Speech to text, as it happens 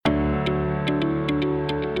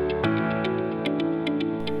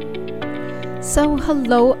So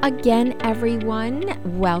hello again, everyone.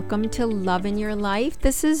 Welcome to Love in Your Life.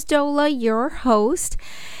 This is Dola, your host,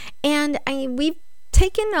 and we've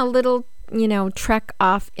taken a little, trek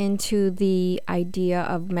off into the idea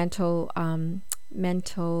of mental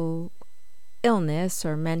illness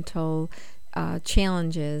or mental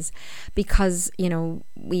challenges, because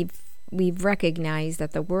we've recognized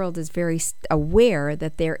that the world is very aware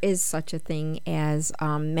that there is such a thing as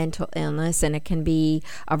mental illness, and it can be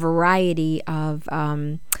a variety of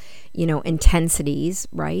intensities,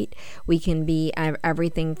 right? We can be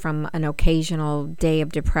everything from an occasional day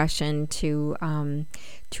of depression to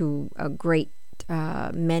a great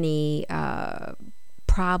many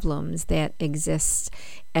problems that exist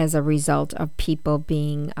as a result of people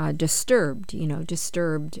being disturbed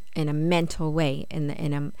in a mental way,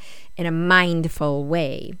 in a mindful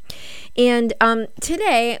way. And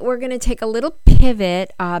today we're going to take a little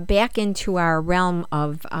pivot back into our realm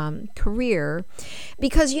of career,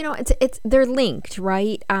 because they're linked,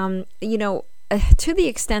 right? To the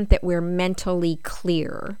extent that we're mentally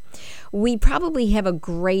clear, we probably have a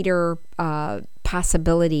greater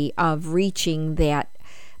possibility of reaching that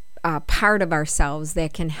part of ourselves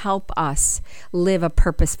that can help us live a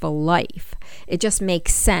purposeful life. It just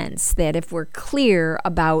makes sense that if we're clear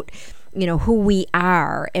about who we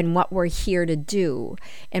are and what we're here to do,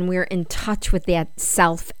 and we're in touch with that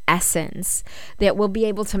self-essence, that we'll be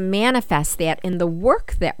able to manifest that in the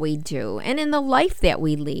work that we do and in the life that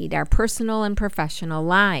we lead, our personal and professional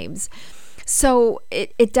lives. So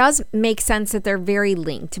it does make sense that they're very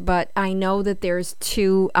linked, but I know that there's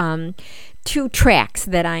two tracks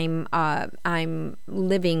that I'm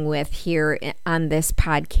living with here on this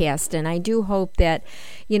podcast, and I do hope that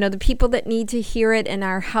the people that need to hear it and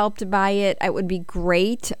are helped by it would be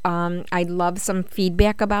great. I'd love some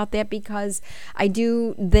feedback about that, because I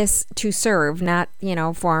do this to serve, not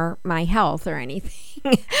for my health or anything.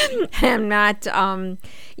 I'm not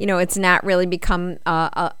it's not really become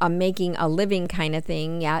a making a living kind of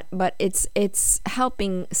thing yet, but it's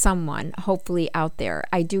helping someone hopefully out there.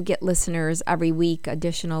 I do get listeners every week,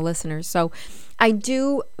 additional listeners, so I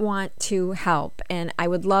do want to help, and I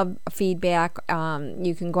would love feedback.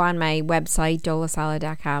 You can go on my website,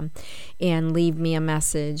 dolasala.com, and leave me a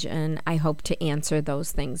message, and I hope to answer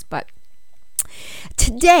those things. But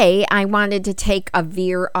today, I wanted to take a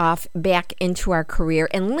veer off back into our career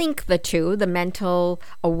and link the two, the mental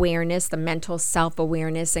awareness, the mental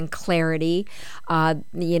self-awareness and clarity, that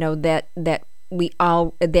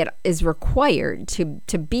is required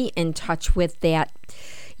to be in touch with that,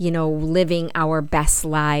 living our best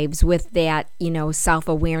lives, with that,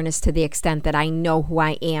 self-awareness to the extent that I know who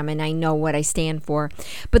I am and I know what I stand for.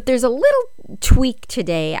 But there's a little tweak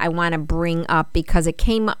today I want to bring up, because it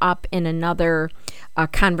came up in another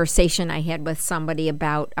conversation I had with somebody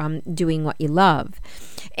about doing what you love.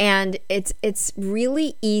 And it's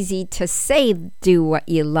really easy to say do what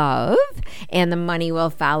you love and the money will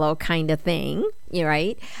follow kind of thing,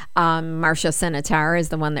 right? Marcia Senatar is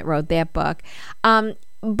the one that wrote that book.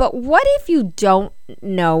 But what if you don't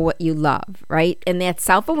know what you love, right? And that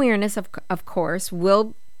self-awareness, of course,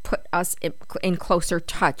 will put us in closer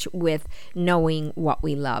touch with knowing what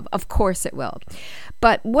we love. Of course it will.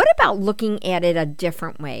 But what about looking at it a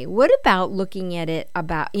different way? What about looking at it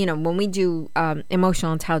about, when we do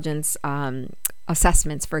emotional intelligence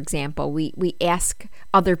assessments, for example, we ask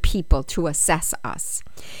other people to assess us.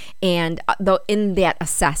 And though in that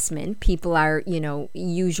assessment, people are,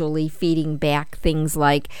 usually feeding back things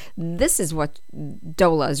like, this is what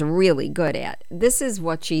Dola is really good at. This is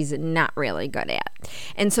what she's not really good at.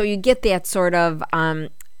 And so you get that sort of,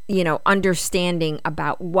 understanding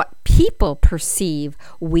about what people perceive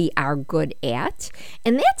we are good at.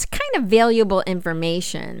 And that's kind of valuable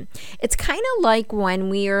information. It's kind of like when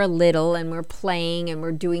we are little and we're playing and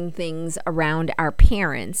we're doing things around our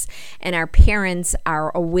parents, and our parents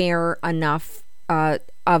are aware enough of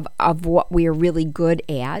what we're really good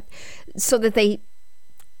at, so that they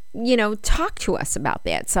talk to us about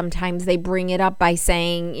that. Sometimes they bring it up by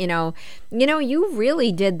saying, you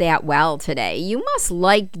really did that well today. You must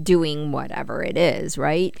like doing whatever it is,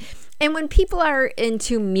 right? And when people are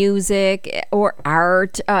into music or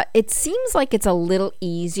art, it seems like it's a little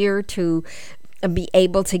easier to be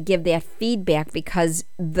able to give that feedback, because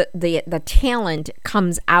the talent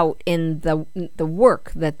comes out in the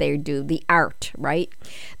work that they do, the art, right?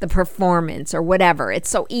 The performance or whatever. It's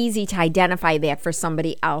so easy to identify that for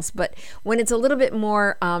somebody else. But when it's a little bit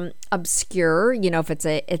more obscure,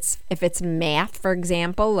 if it's math, for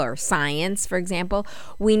example, or science, for example,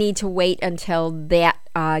 we need to wait until that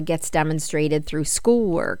gets demonstrated through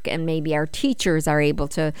schoolwork, and maybe our teachers are able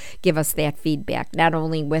to give us that feedback, not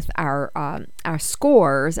only with our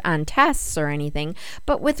scores on tests or anything,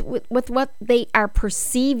 but with what they are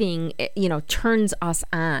perceiving, turns us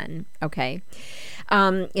on. Okay,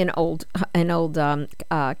 an old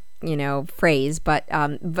phrase, but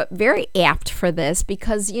very apt for this,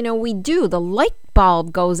 because the light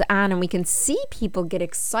bulb goes on and we can see people get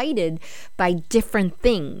excited by different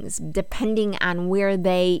things depending on where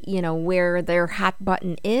where their hot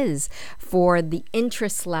button is for the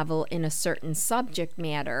interest level in a certain subject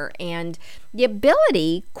matter, and the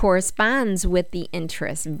ability corresponds with the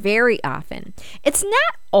interest very often. It's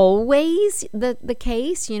not always the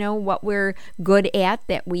case, what we're good at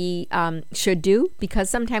that we should do, because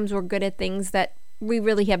sometimes we're good at things that we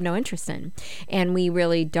really have no interest in and we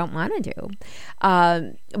really don't want to do.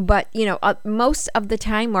 But most of the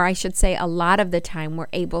time, or I should say a lot of the time, we're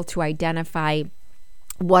able to identify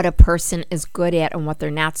what a person is good at and what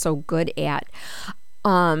they're not so good at.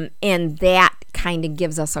 And that kind of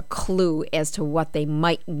gives us a clue as to what they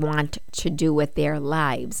might want to do with their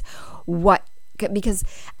lives. Because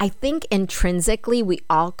I think intrinsically we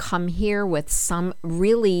all come here with some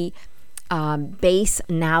really base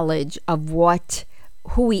knowledge of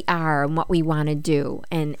who we are and what we want to do,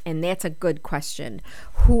 and that's a good question.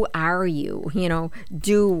 Who are you?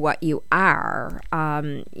 Do what you are.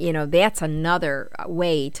 That's another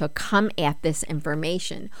way to come at this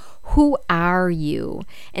information. Who are you?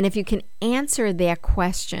 And if you can answer that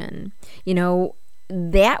question,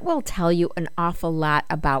 that will tell you an awful lot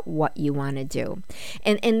about what you want to do.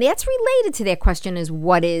 And that's related to that question, is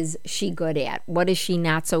what is she good at? What is she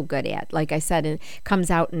not so good at? Like I said, it comes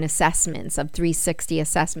out in assessments, of 360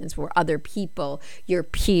 assessments, where other people, your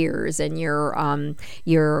peers and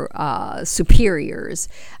your superiors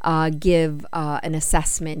give an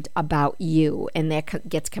assessment about you, and that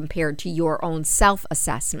gets compared to your own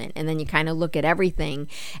self-assessment. And then you kind of look at everything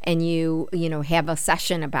and you have a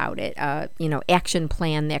session about it, action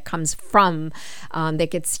plan that comes from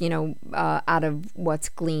that gets out of what's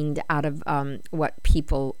gleaned out of what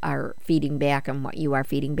people are feeding back and what you are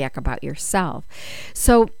feeding back about yourself.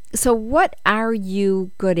 So what are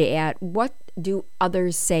you good at? What do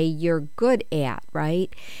others say you're good at,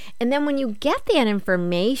 right? And then when you get that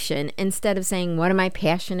information, instead of saying, what am I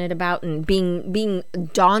passionate about, and being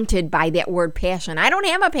daunted by that word passion, I don't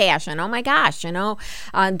have a passion, oh my gosh,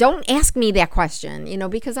 don't ask me that question,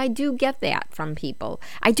 because I do get that from people.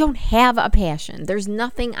 I don't have a passion. There's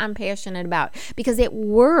nothing I'm passionate about, because that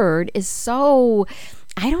word is so,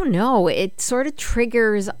 I don't know, it sort of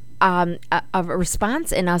triggers a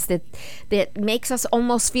response in us that makes us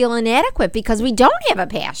almost feel inadequate because we don't have a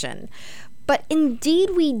passion. But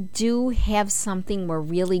indeed, we do have something we're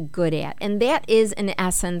really good at, and that is, in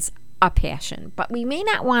essence, a passion. But we may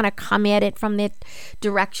not want to come at it from that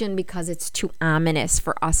direction because it's too ominous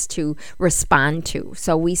for us to respond to.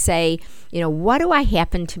 So we say, what do I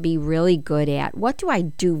happen to be really good at? What do I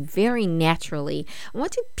do very naturally?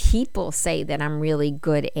 What do people say that I'm really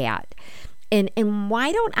good at? And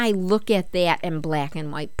why don't I look at that in black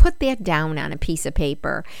and white, put that down on a piece of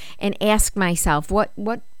paper, and ask myself, what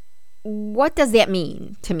does that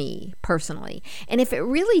mean to me personally? And if it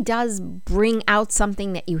really does bring out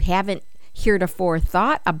something that you haven't heretofore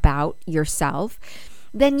thought about yourself,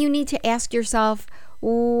 then you need to ask yourself,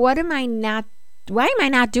 why am I not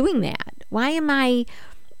doing that? Why am I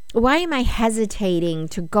hesitating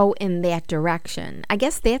to go in that direction? I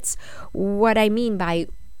guess that's what I mean by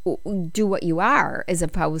do what you are as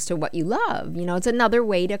opposed to what you love. It's another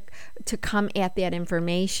way to come at that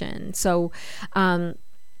information. So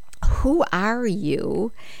who are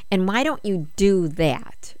you, and why don't you do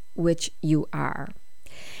that which you are?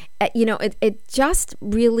 It just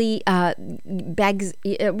really does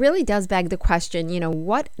beg the question,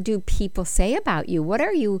 what do people say about you? What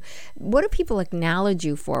do people acknowledge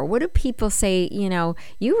you for? What do people say,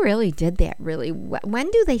 you really did that really well?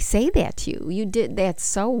 When do they say that to you? You did that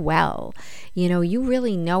so well. You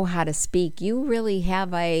really know how to speak. You really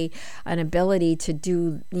have an ability to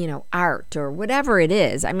do, art or whatever it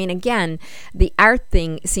is. I mean, again, the art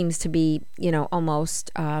thing seems to be,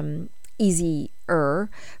 almost easier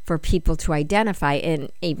for people to identify,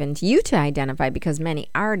 and even you to identify, because many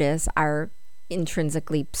artists are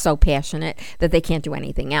intrinsically so passionate that they can't do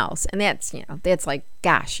anything else. And that's like,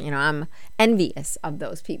 gosh, I'm envious of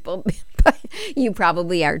those people. But you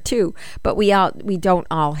probably are too. But we don't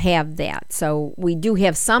all have that. So we do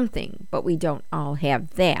have something, but we don't all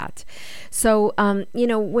have that. So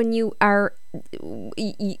when you are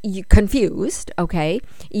you confused, okay,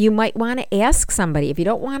 you might want to ask somebody. If you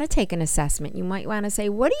don't want to take an assessment, you might want to say,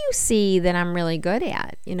 what do you see that I'm really good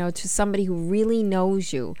at? To somebody who really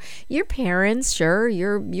knows you. Your parents, sure,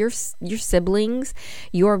 your siblings,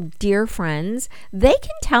 your dear friends, they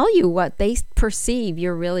can tell you what they perceive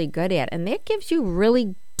you're really good at, and that gives you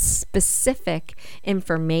really specific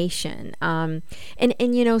information. And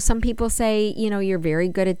some people say, you're very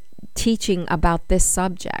good at teaching about this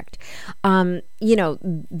subject.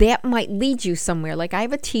 That might lead you somewhere. Like, I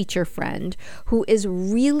have a teacher friend who is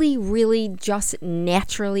really, really just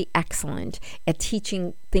naturally excellent at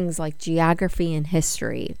teaching things like geography and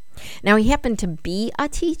history. Now, he happened to be a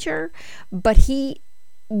teacher, but he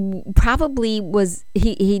probably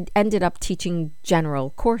he ended up teaching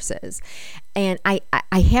general courses, and I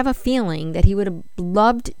have a feeling that he would have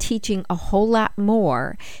loved teaching a whole lot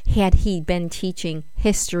more had he been teaching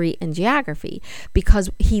history and geography, because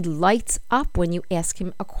he lights up when you ask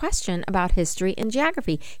him a question about history and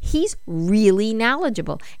geography. He's really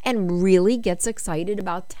knowledgeable and really gets excited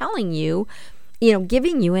about telling you,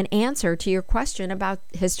 giving you an answer to your question about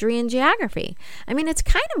history and geography. I mean, it's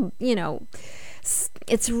kind of,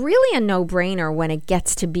 it's really a no-brainer when it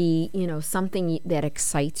gets to be, something that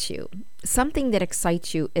excites you. Something that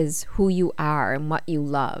excites you is who you are and what you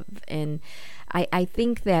love. And I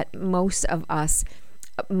think that most of us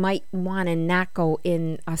might want to not go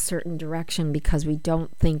in a certain direction because we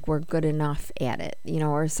don't think we're good enough at it,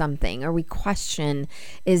 or something. Or we question,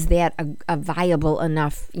 is that a viable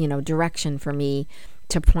enough, direction for me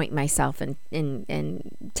to point myself and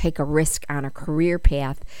take a risk on a career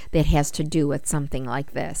path that has to do with something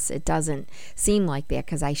like this. It doesn't seem like that,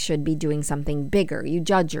 because I should be doing something bigger. You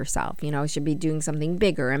judge yourself, I should be doing something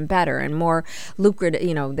bigger and better and more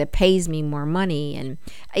lucrative, that pays me more money. And,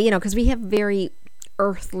 because we have very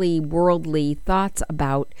earthly, worldly thoughts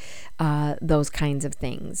about those kinds of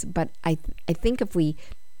things. But I think if we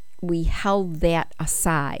held that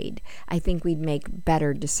aside, I think we'd make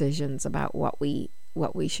better decisions about what we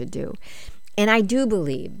should do. And I do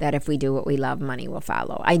believe that if we do what we love, money will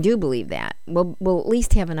follow. I do believe that. We'll at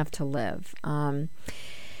least have enough to live.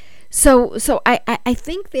 So I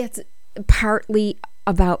think that's partly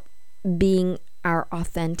about being our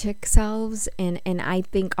authentic selves, and I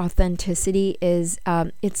think authenticity is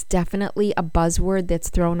it's definitely a buzzword that's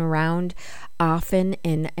thrown around often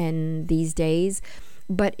in these days.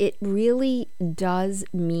 But it really does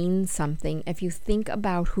mean something if you think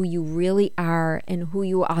about who you really are and who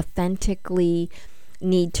you authentically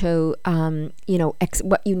need to,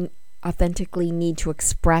 what you authentically need to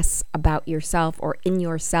express about yourself or in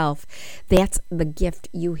yourself. That's the gift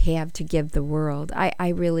you have to give the world. I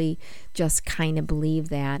really just kind of believe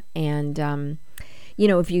that. And,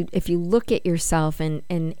 if you look at yourself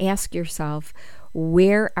and ask yourself,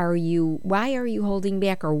 why are you holding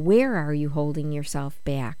back, or where are you holding yourself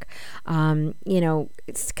back?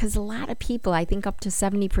 It's because a lot of people, I think up to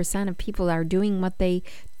 70% of people, are doing what they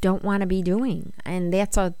don't want to be doing. And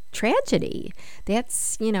that's a tragedy.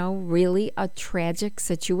 That's, really a tragic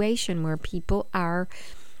situation where people are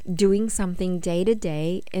doing something day to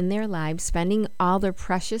day in their lives, spending all their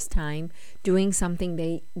precious time doing something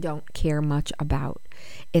they don't care much about.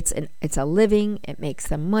 It's a living, it makes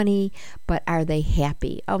them money, but are they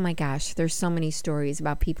happy? Oh my gosh, there's so many stories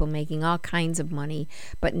about people making all kinds of money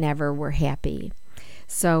but never were happy.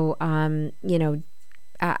 So and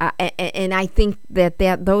I think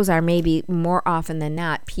that those are maybe more often than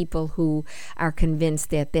not people who are convinced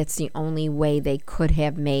that that's the only way they could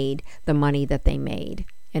have made the money that they made.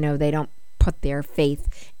 They don't put their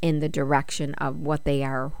faith in the direction of what they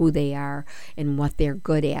are, who they are, and what they're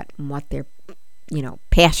good at, and what they're,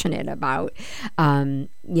 passionate about.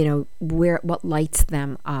 What lights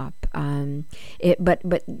them up.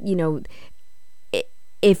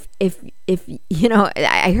 If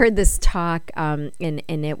I heard this talk, and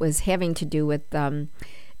it was having to do with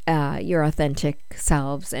your authentic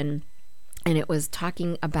selves, and it was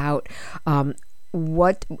talking about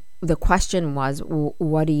what the question was,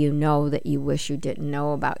 what do you know that you wish you didn't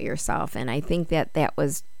know about yourself? And I think that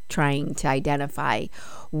was trying to identify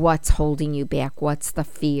what's holding you back, what's the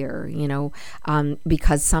fear,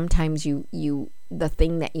 because sometimes you the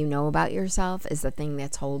thing that you know about yourself is the thing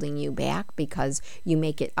that's holding you back, because you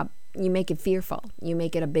make it fearful. You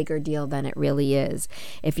make it a bigger deal than it really is.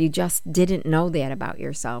 If you just didn't know that about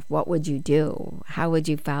yourself, what would you do? How would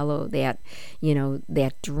you follow that,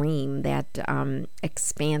 that dream, that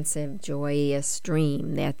expansive, joyous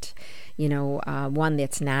dream, that, one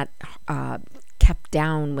that's not kept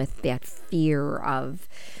down with that fear of,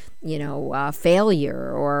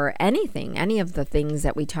 failure or anything, any of the things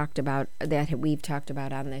that we've talked about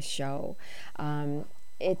on this show.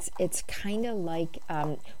 It's kind of like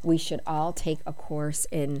we should all take a course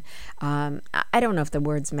in, I don't know if the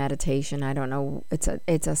word's meditation. I don't know.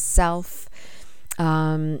 It's a self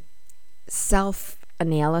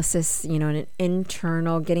analysis, an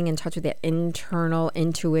internal, getting in touch with that internal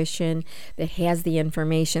intuition that has the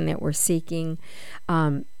information that we're seeking,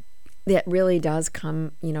 that really does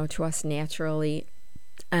come, to us naturally.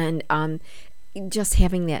 And just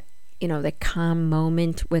having that, the calm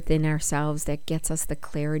moment within ourselves that gets us the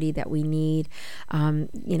clarity that we need,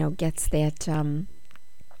 gets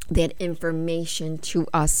that information to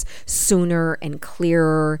us sooner and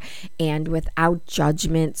clearer and without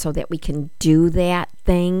judgment, so that we can do that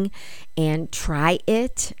thing and try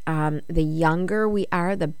it. The younger we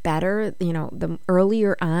are, the better, the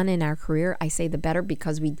earlier on in our career, I say the better,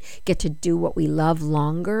 because we get to do what we love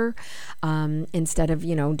longer, instead of,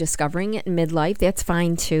 discovering it in midlife. That's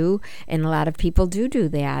fine too. And a lot of people do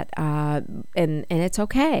that. And it's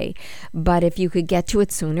okay. But if you could get to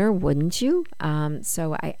it sooner, wouldn't you?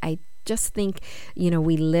 So I just think,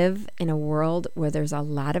 we live in a world where there's a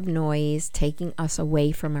lot of noise taking us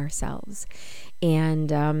away from ourselves.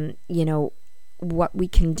 And, what we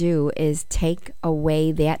can do is take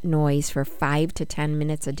away that noise for 5 to 10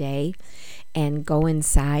 minutes a day and go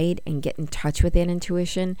inside and get in touch with that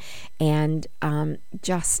intuition and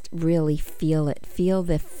just really feel it. Feel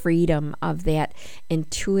the freedom of that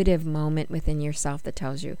intuitive moment within yourself that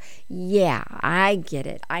tells you, yeah, I get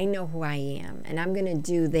it. I know who I am, and I'm going to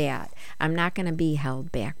do that. I'm not going to be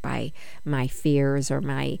held back by my fears or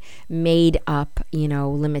my made up,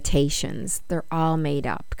 limitations. They're all made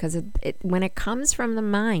up, because when it comes from the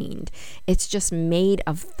mind, it's just made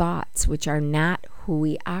of thoughts, which are not who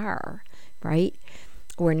we are. Right?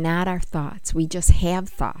 We're not our thoughts. We just have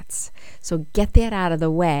thoughts. So get that out of the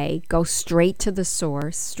way. Go straight to the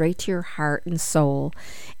source, straight to your heart and soul.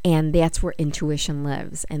 And that's where intuition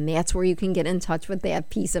lives. And that's where you can get in touch with that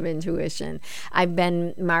piece of intuition. I've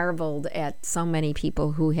been marveled at so many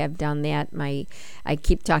people who have done that. I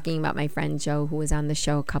keep talking about my friend Joe, who was on the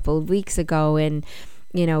show a couple of weeks ago, and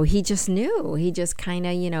he just knew. He just kind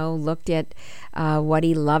of, looked at what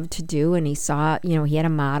he loved to do, and he saw, he had a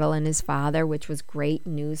model in his father, which was great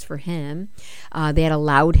news for him. That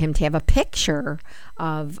allowed him to have a picture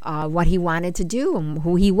of what he wanted to do and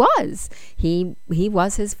who he was. He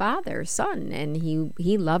was his father's son, and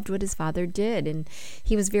he loved what his father did, and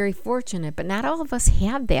he was very fortunate. But not all of us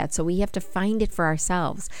have that, so we have to find it for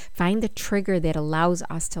ourselves. Find the trigger that allows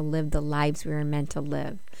us to live the lives we are meant to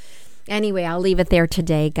live. Anyway, I'll leave it there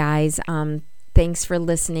today, guys. Thanks for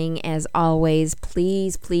listening. As always,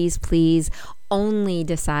 please, please, please only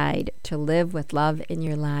decide to live with love in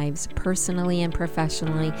your lives, personally and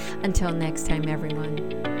professionally. Until next time,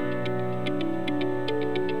 everyone.